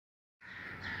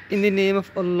In the name of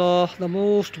Allah, the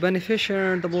most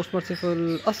beneficent, the most merciful.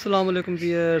 Assalamu alaikum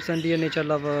viewers and dear nature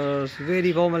lovers.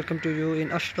 Very warm welcome to you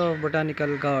in Ashraf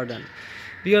Botanical Garden.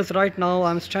 Viewers, right now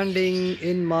I'm standing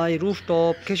in my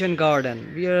rooftop kitchen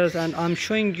garden. Viewers, and I'm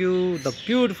showing you the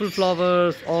beautiful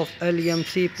flowers of allium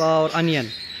cepa or onion.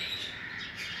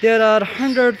 There are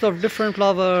hundreds of different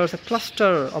flowers, a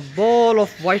cluster, a ball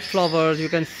of white flowers. You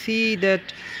can see that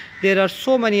there are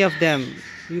so many of them.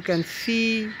 You can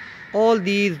see all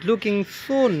these looking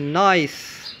so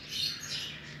nice.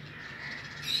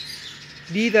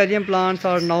 These allium plants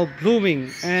are now blooming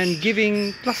and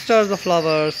giving clusters of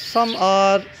flowers. Some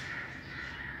are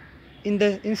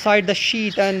inside the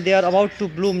sheath and they are about to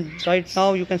bloom. Right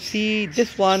now you can see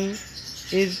this one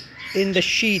is in the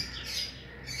sheath.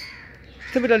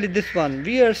 Similarly this one.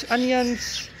 Viewers,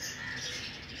 onions,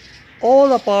 all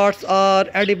the parts are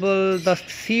edible. The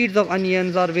seeds of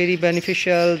onions are very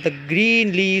beneficial. The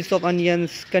green leaves of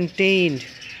onions contained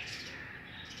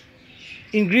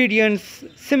ingredients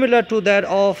similar to that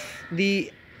of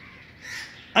the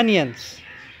onions.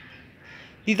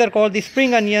 These are called the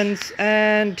spring onions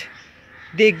and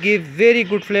they give very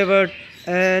good flavor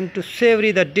and to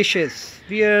savory the dishes.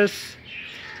 Viewers,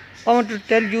 I want to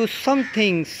tell you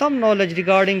some knowledge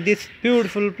regarding this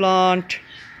beautiful plant.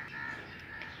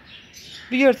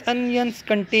 Viewers, onions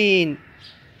contain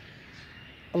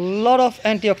a lot of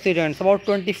antioxidants. About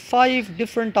 25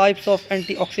 different types of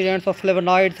antioxidants or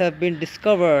flavonoids have been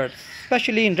discovered.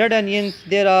 Especially in red onions,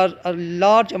 there are a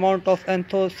large amount of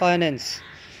anthocyanins.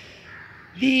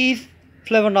 These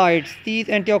flavonoids, these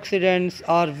antioxidants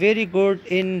are very good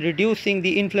in reducing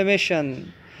the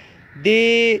inflammation.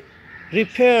 They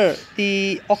repair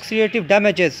the oxidative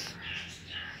damages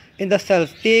in the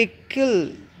cells. They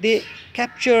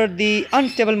capture the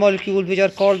unstable molecules which are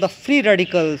called the free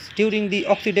radicals during the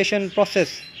oxidation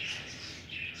process.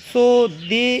 So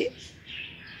these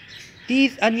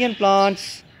onion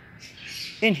plants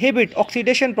inhibit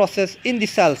oxidation process in the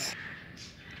cells.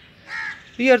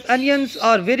 Because onions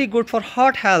are very good for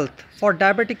heart health for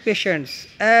diabetic patients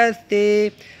as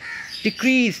they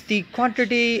decrease the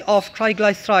quantity of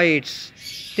triglycerides.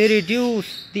 They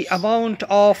reduce the amount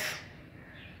of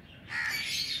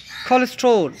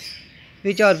cholesterol,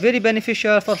 which are very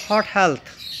beneficial for heart health.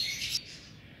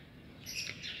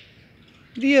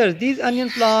 These onion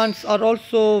plants are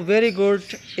also very good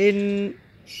in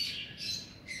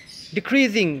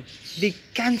decreasing the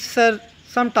cancer,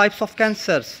 some types of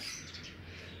cancers.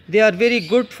 They are very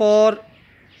good for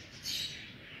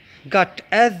gut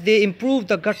as they improve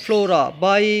the gut flora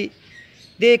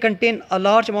they contain a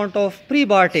large amount of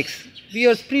prebiotics.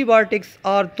 Whereas prebiotics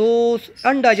are those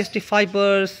undigested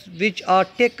fibers which are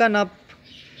taken up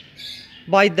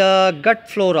by the gut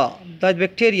flora, the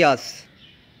bacteria.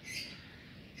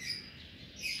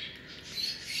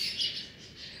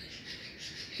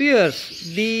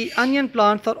 Whereas the onion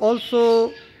plants are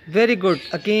also very good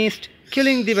against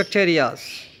killing the bacteria,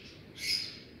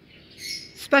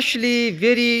 especially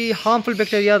very harmful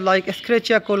bacteria like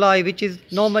Escherichia coli, which is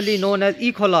normally known as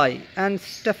E. coli, and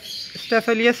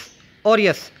Staph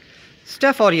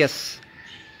aureus,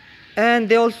 and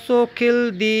they also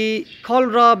kill the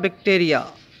cholera bacteria,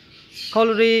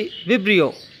 cholerae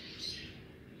vibrio.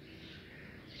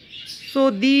 So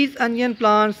these onion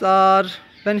plants are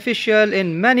beneficial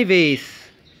in many ways.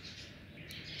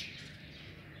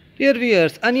 Dear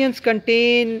viewers, onions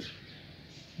contain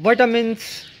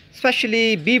vitamins,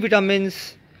 especially B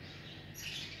vitamins,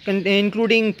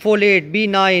 including folate,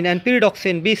 B9 and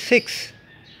pyridoxine, B6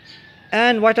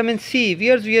 and vitamin C.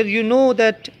 Where you know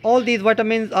that all these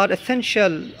vitamins are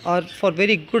essential for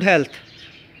very good health.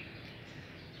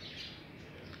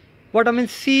 Vitamin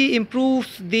C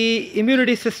improves the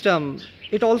immunity system.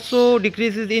 It also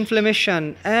decreases the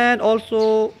inflammation and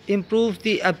also improves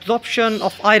the absorption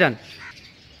of iron.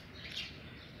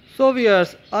 So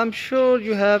viewers, I'm sure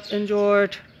you have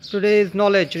enjoyed today's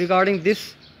knowledge regarding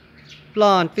this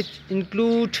plant, which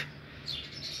include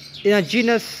in a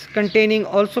genus containing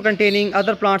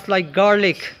other plants like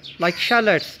garlic, like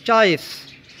shallots,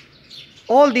 chives.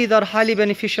 All these are highly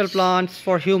beneficial plants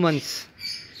for humans.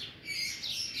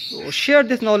 So share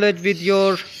this knowledge with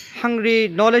your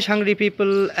knowledge hungry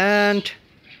people and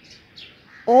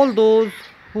all those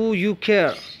who you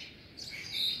care.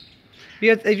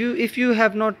 Because if you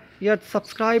have not yet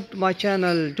subscribed my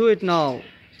channel, do it now.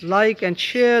 Like and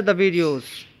share the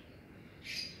videos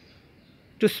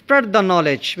to spread the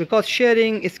knowledge, because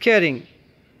sharing is caring.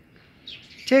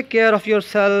 Take care of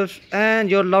yourself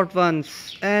and your loved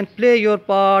ones and play your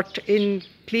part in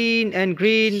clean and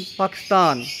green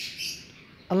Pakistan.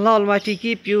 Allah Almighty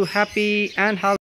keep you happy and healthy.